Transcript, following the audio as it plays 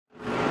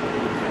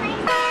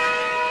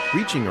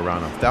Reaching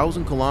around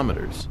 1,000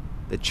 kilometers,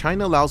 the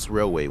China-Laos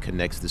Railway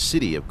connects the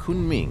city of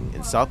Kunming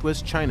in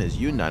southwest China's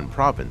Yunnan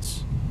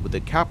province with the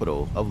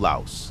capital of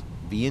Laos,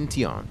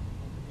 Vientiane.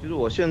 The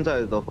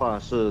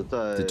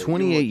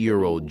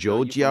 28-year-old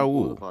Zhou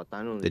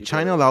Jiawu, the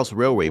China-Laos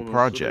Railway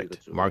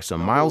project marks a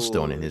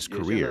milestone in his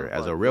career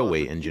as a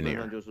railway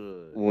engineer.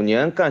 5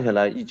年干下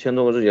来1000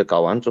多个日夜搞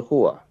完之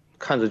后啊，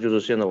看着就是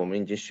现在我们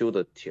已经修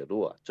的铁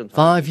路啊，正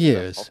常。5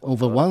 years,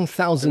 over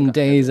 1,000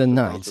 days and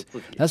nights.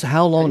 That's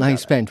how long I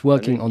spent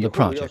working on the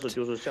project.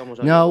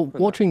 Now,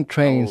 watching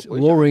trains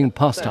roaring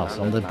past us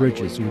on the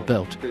bridges we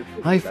built,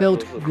 I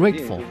felt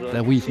grateful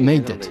that we've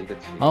made it.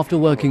 After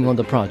working on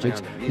the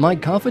project, my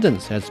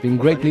confidence has been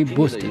greatly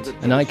boosted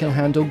and I can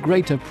handle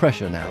greater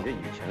pressure now.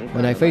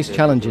 When I face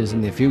challenges in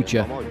the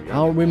future,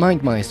 I'll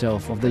remind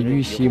myself of the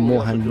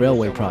Yuxi-Mohan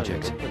Railway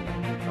project.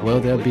 Will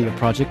there be a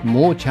project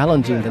more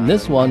challenging than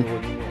this one?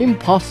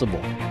 Impossible.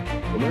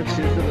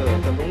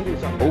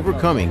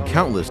 Overcoming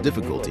countless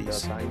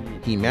difficulties,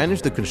 he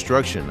managed the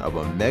construction of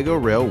a mega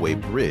railway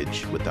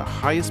bridge with the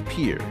highest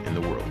pier in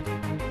the world.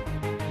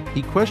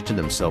 He questioned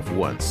himself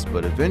once,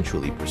 but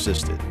eventually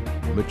persisted,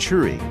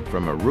 maturing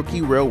from a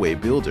rookie railway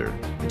builder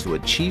into a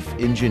chief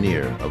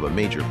engineer of a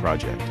major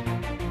project.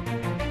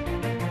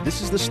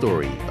 This is the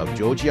story of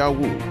Zhou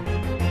Jiawu.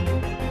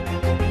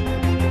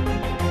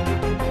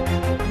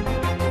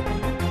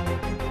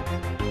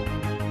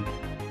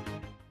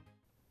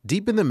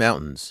 Deep in the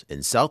mountains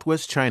in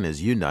southwest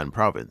China's Yunnan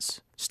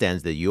province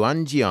stands the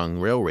Yuanjiang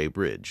Railway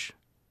Bridge.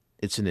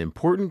 It's an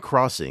important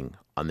crossing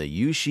on the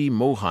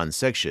Yuxi-Mohan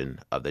section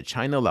of the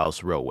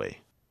China-Laos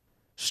Railway.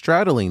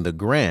 Straddling the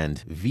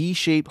grand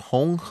V-shaped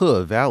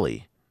Honghe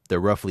Valley, the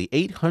roughly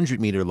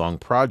 800-meter-long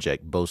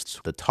project boasts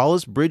the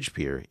tallest bridge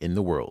pier in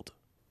the world.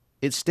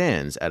 It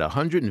stands at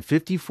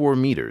 154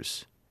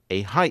 meters,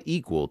 a height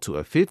equal to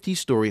a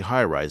 50-story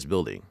high-rise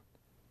building.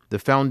 The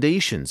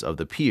foundations of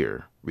the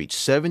pier reached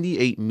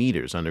 78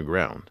 meters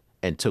underground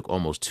and took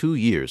almost 2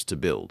 years to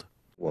build.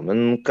 We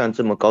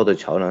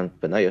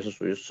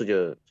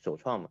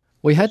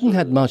hadn't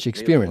had much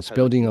experience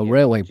building a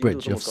railway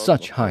bridge of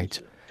such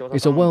height.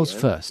 It's a world's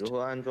first.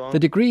 The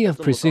degree of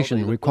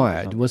precision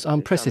required was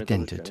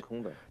unprecedented.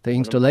 The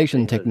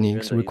installation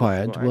techniques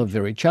required were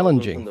very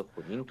challenging.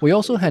 We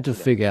also had to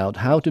figure out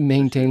how to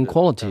maintain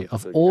quality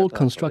of all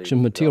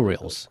construction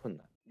materials.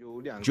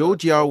 Zhou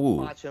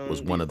Jiawu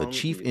was one of the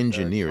chief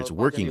engineers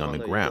working on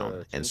the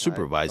ground and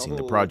supervising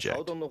the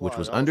project, which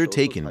was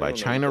undertaken by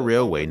China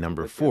Railway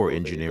No. 4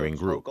 Engineering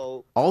Group,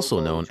 also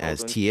known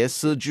as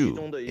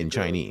TSZU in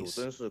Chinese.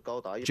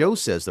 Zhou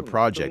says the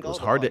project was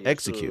hard to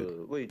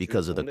execute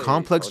because of the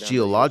complex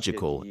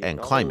geological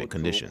and climate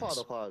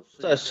conditions.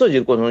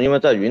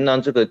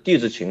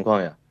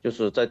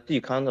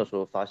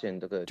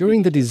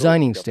 During the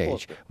designing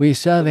stage, we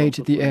surveyed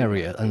the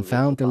area and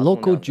found the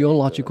local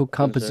geological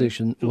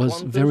composition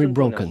was very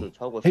broken.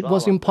 It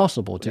was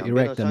impossible to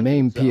erect a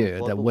main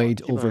pier that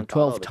weighed over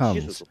 12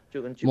 tons.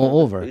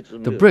 Moreover,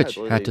 the bridge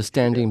had to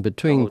stand in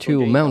between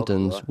two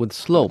mountains with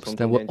slopes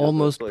that were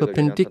almost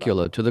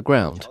perpendicular to the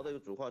ground.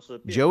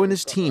 Zhou and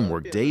his team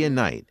worked day and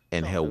night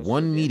and held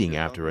one meeting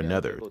after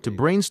another to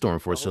brainstorm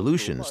for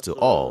solutions to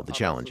all the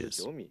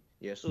challenges.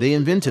 They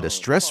invented a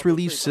stress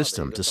relief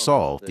system to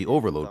solve the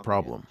overload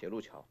problem.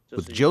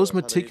 With Zhou's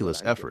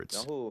meticulous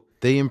efforts,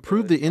 they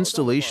improved the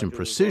installation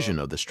precision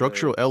of the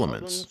structural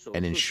elements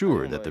and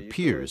ensured that the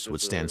piers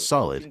would stand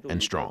solid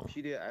and strong.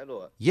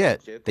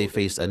 Yet, they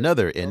faced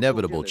another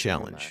inevitable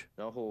challenge: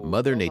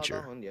 Mother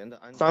Nature.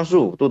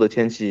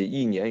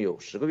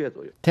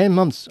 10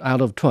 months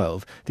out of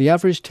 12, the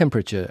average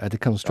temperature at the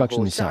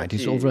construction site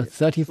is over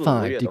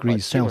 35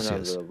 degrees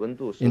Celsius.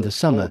 In the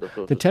summer,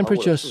 the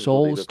temperature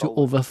soars to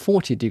over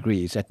 40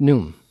 degrees at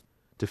noon.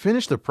 To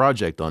finish the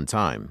project on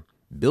time,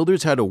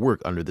 builders had to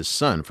work under the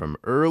sun from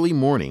early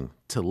morning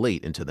to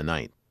late into the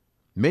night.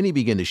 Many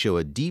began to show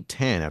a deep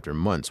tan after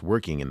months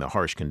working in the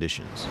harsh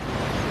conditions.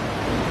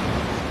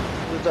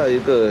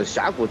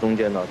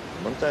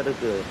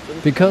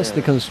 Because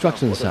the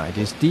construction site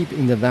is deep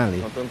in the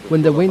valley,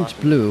 when the wind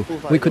blew,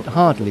 we could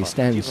hardly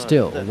stand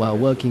still while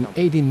working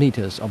 80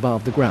 meters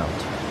above the ground.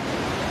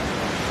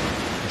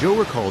 Zhou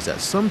recalls that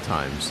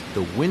sometimes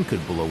the wind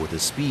could blow with a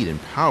speed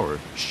and power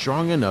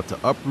strong enough to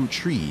uproot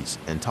trees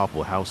and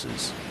topple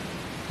houses.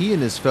 He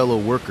and his fellow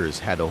workers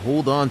had to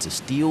hold on to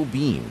steel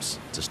beams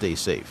to stay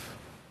safe.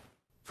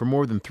 For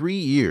more than 3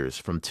 years,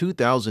 from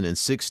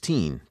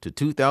 2016 to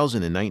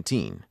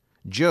 2019,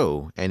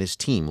 Zhou and his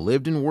team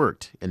lived and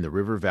worked in the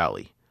river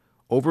valley,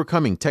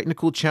 overcoming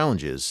technical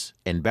challenges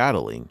and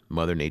battling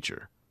Mother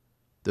Nature.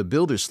 The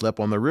builders slept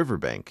on the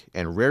riverbank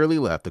and rarely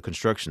left the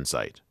construction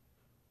site.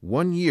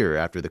 1 year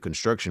after the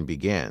construction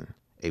began,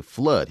 a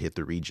flood hit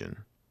the region.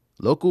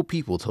 Local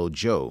people told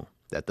Zhou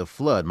that the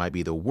flood might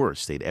be the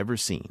worst they'd ever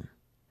seen.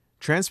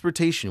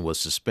 Transportation was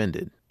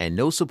suspended, and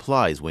no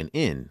supplies went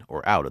in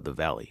or out of the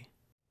valley.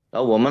 We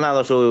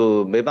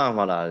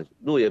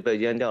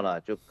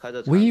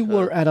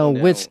were at our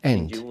wits'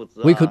 end.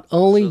 We could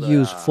only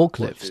use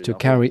forklifts to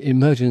carry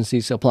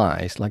emergency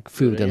supplies like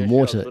food and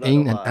water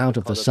in and out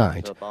of the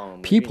site.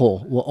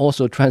 People were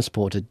also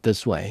transported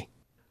this way.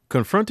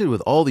 Confronted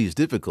with all these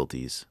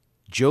difficulties,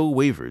 Zhou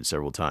wavered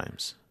several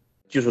times.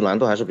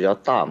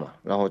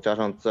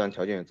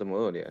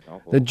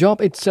 The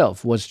job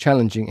itself was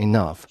challenging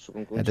enough.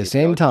 At the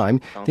same time,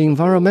 the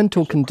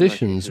environmental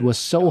conditions were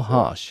so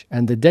harsh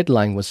and the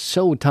deadline was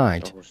so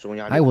tight.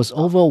 I was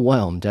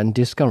overwhelmed and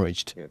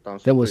discouraged.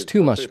 There was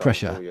too much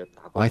pressure.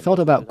 I thought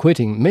about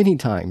quitting many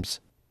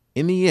times.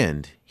 In the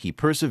end, he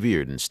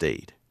persevered and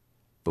stayed.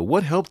 But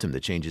what helped him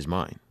to change his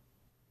mind?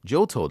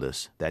 Zhou told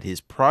us that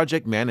his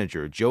project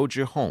manager, Zhou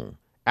Jiawu,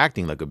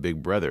 acting like a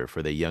big brother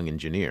for the young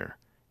engineer,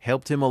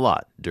 helped him a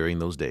lot during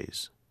those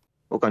days.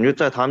 I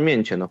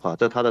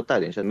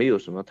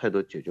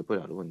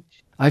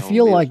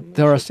feel like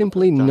there are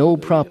simply no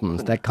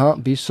problems that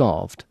can't be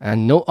solved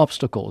and no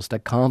obstacles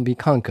that can't be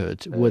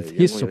conquered with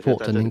his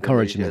support and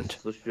encouragement.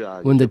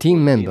 When the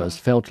team members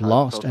felt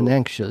lost and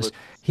anxious,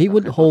 he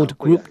would hold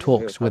group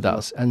talks with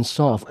us and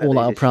solve all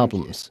our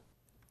problems.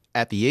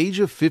 At the age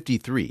of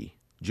 53,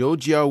 Zhou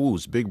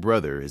Jiawu's big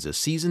brother is a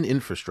seasoned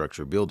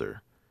infrastructure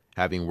builder,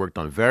 having worked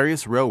on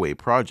various railway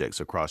projects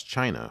across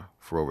China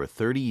for over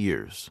 30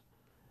 years.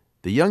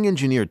 The young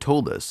engineer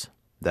told us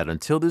that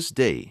until this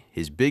day,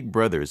 his big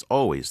brother is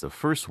always the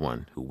first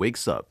one who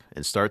wakes up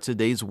and starts a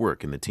day's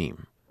work in the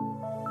team.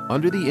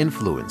 Under the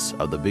influence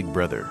of the big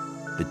brother,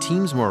 the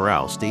team's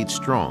morale stayed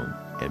strong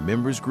and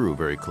members grew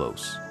very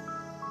close.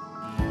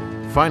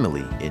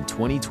 Finally, in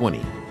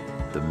 2020,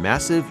 the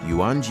massive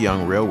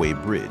Vientiane Railway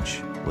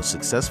Bridge was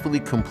successfully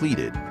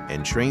completed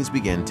and trains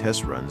began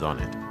test runs on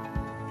it.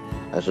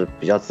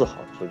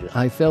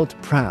 I felt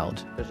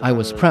proud. I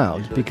was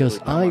proud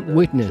because I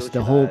witnessed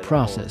the whole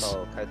process.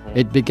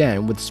 It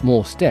began with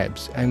small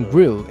steps and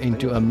grew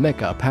into a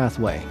mega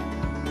pathway.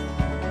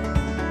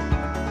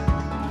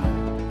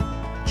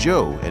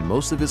 Zhou and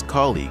most of his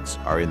colleagues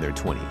are in their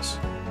 20s.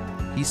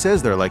 He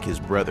says they're like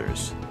his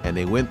brothers, and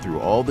they went through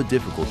all the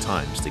difficult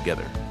times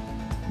together.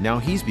 Now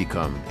he's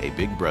become a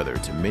big brother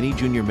to many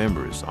junior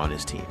members on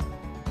his team.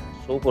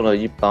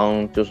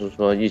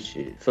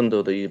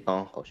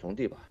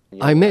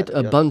 I met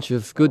a bunch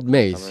of good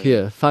mates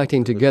here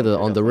fighting together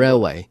on the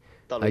railway.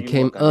 I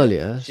came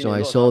earlier, so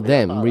I saw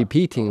them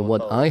repeating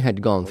what I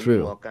had gone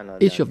through.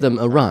 Each of them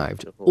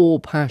arrived,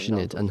 all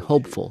passionate and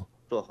hopeful.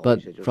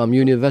 But from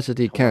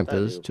university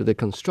campus to the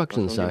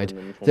construction site,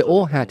 they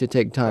all had to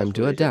take time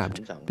to adapt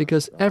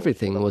because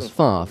everything was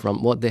far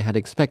from what they had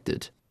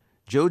expected.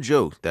 Zhou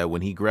joked that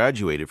when he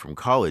graduated from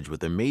college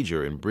with a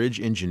major in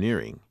bridge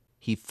engineering,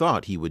 he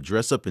thought he would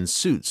dress up in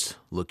suits,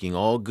 looking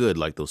all good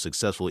like those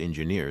successful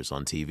engineers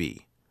on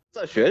TV.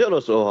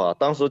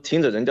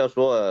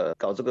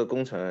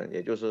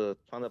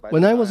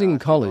 When I was in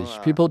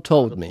college, people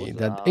told me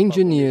that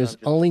engineers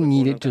only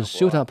needed to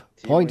suit up,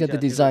 point at the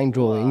design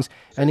drawings,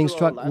 and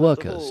instruct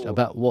workers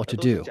about what to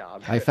do.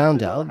 I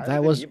found out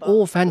that was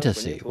all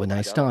fantasy when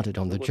I started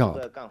on the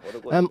job.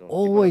 I'm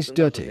always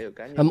dirty.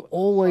 I'm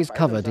always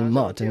covered in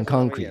mud and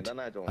concrete.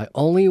 I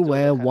only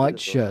wear white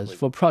shirts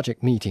for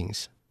project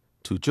meetings.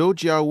 To Zhou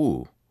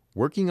Jiawu,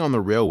 working on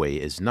the railway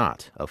is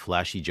not a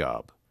flashy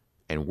job,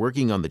 and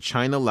working on the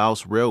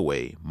China-Laos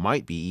Railway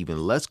might be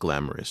even less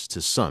glamorous to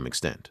some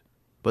extent.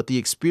 But the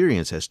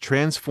experience has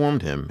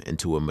transformed him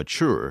into a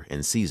mature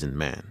and seasoned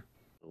man.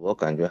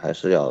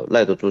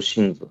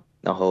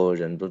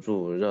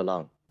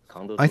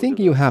 I think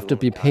you have to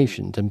be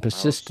patient and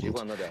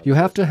persistent. You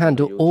have to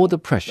handle all the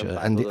pressure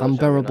and the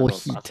unbearable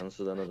heat.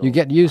 You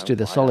get used to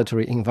the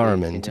solitary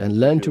environment and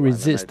learn to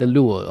resist the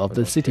lure of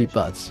the city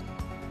buzz.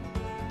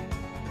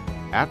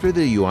 After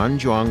the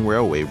Vientiane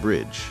Railway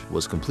Bridge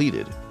was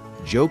completed,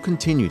 Zhou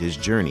continued his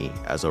journey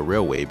as a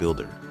railway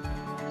builder.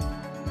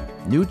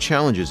 New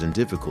challenges and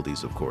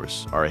difficulties, of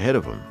course, are ahead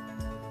of him,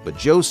 but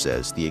Zhou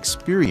says the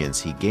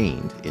experience he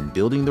gained in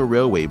building the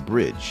railway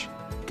bridge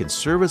can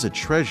serve as a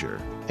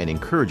treasure and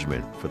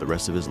encouragement for the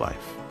rest of his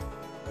life.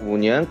 5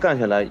年干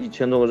下来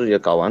1000多个日也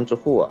搞完之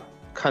后啊，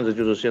看着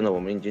就是现在我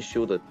们已经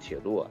修的铁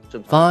路啊。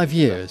 5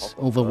 years,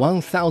 over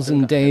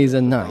 1,000 days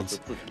and nights.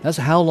 That's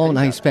how long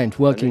I spent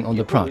working on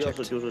the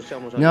project.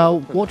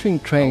 Now, watching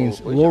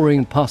trains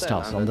roaring past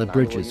us on the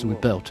bridges we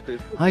built,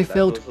 I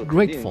felt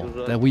grateful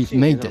that we've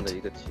made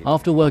it.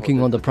 After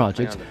working on the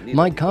project,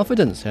 my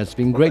confidence has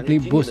been greatly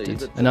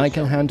boosted and I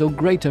can handle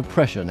greater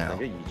pressure now.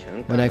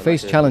 When I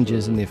face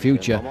challenges in the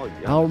future,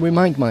 I'll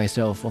remind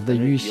myself of the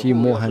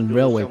Yunnan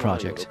Railway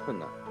project.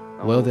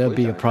 Will there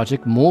be a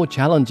project more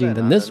challenging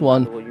than this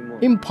one?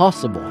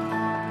 Impossible.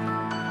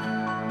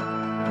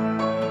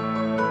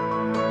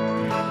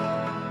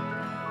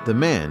 The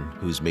man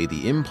who's made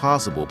the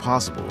impossible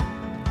possible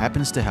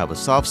happens to have a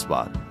soft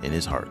spot in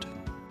his heart.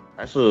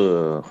 还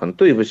是很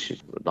对不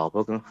起老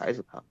婆跟孩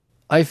子他。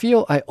 I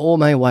feel I owe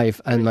my wife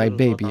and my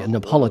baby an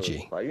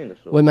apology.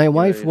 When my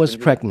wife was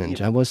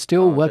pregnant, I was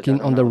still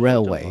working on the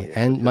railway,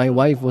 and my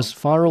wife was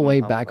far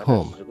away back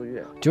home.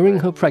 During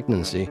her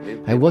pregnancy,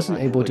 I wasn't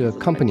able to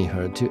accompany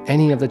her to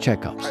any of the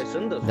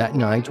checkups. That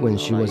night, when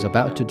she was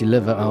about to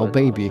deliver our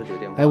baby,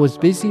 I was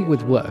busy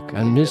with work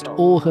and missed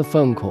all her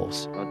phone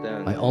calls.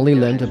 I only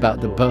learned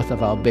about the birth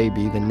of our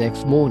baby the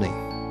next morning.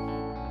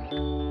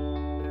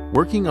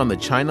 Working on the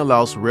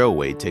China-Laos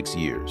Railway takes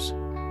years.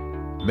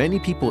 Many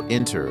people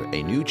enter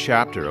a new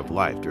chapter of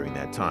life during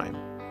that time,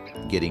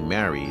 getting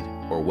married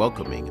or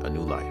welcoming a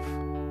new life.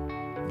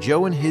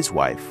 Zhou and his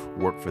wife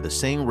work for the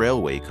same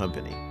railway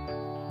company.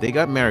 They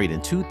got married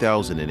in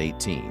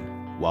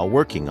 2018 while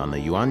working on the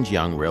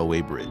Vientiane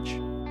Railway Bridge.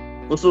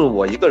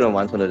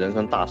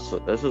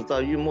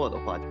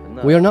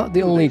 We are not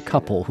the only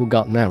couple who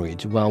got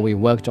married while we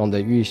worked on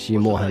the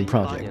Yuxi-Mohan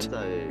project.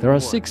 There are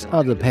 6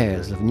 other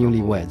pairs of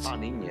newlyweds.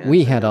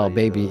 We had our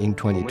baby in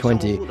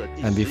 2020,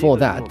 and before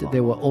that,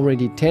 there were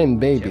already 10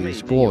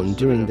 babies born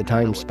during the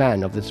time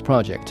span of this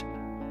project.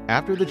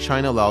 After the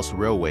China-Laos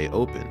Railway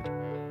opened,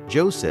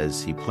 Zhou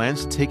says he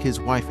plans to take his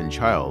wife and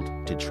child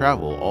to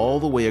travel all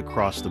the way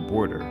across the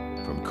border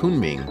from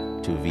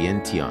Kunming to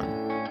Vientiane.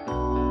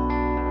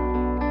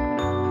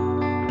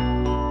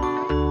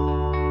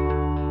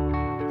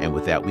 And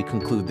with that, we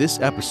conclude this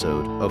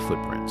episode of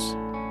Footprints.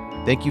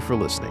 Thank you for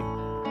listening.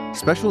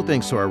 Special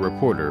thanks to our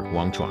reporter,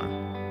 Wang Chuan.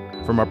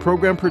 From our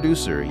program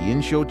producer,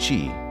 Yin Xiu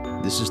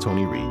Qi, this is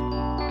Tony Reed.